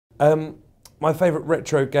My favourite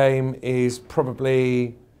retro game is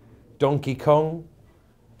probably Donkey Kong.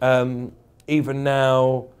 Even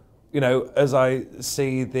now, you know, as I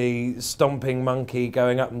see the stomping monkey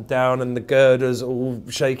going up and down and the girders all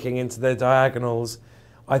shaking into their diagonals,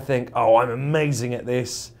 I think, oh, I'm amazing at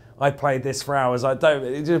this. I played this for hours. I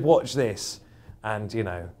don't, just watch this. And, you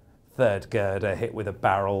know, third girder hit with a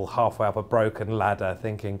barrel halfway up a broken ladder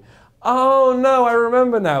thinking, oh no, I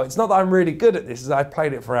remember now. It's not that I'm really good at this, I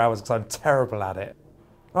played it for hours because I'm terrible at it.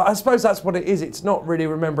 I suppose that's what it is. It's not really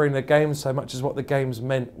remembering the game so much as what the games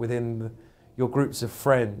meant within your groups of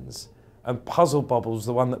friends. And Puzzle Bobble's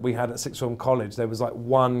the one that we had at Sixth Form College. There was like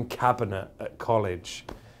one cabinet at college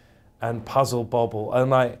and Puzzle Bobble. And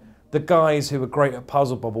like the guys who were great at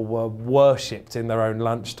Puzzle Bobble were worshipped in their own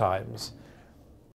lunchtimes.